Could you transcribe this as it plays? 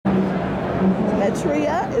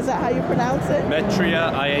Metria, is that how you pronounce it?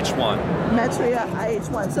 Metria IH1. Metria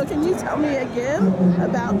IH1. So can you tell me again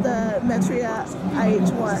about the Metria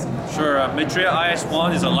IH1? Sure, Metria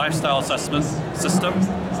IH1 is a lifestyle assessment system.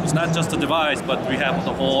 It's not just a device, but we have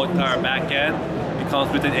the whole entire back end. It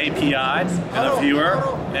comes with an API and a viewer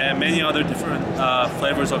and many other different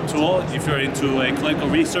flavors of tool. If you're into a clinical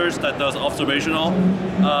research that does observational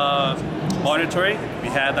monitoring, we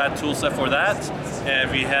have that tool set for that.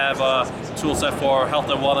 And we have a tool set for health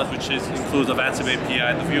and wellness, which includes a Advanced API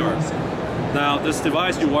and the viewer. Now, this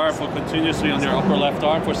device you wear for continuously on your upper left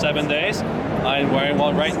arm for 7 days. I'm wearing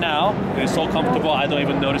one right now. It's so comfortable, I don't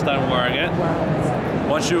even notice that I'm wearing it.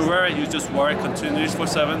 Once you wear it, you just wear it continuously for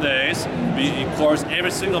 7 days. We record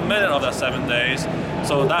every single minute of that 7 days.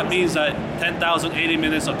 So that means that 10,080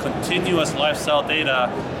 minutes of continuous lifestyle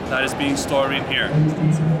data that is being stored in here.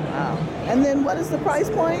 Wow. And then what is the price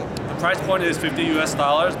point? The price point is $50 US,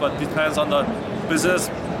 but depends on the business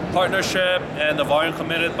partnership and the volume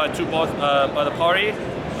committed by the party.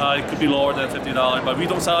 It could be lower than $50, but we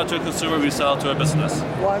don't sell it to a consumer, we sell it to a business.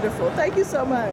 Wonderful. Thank you so much.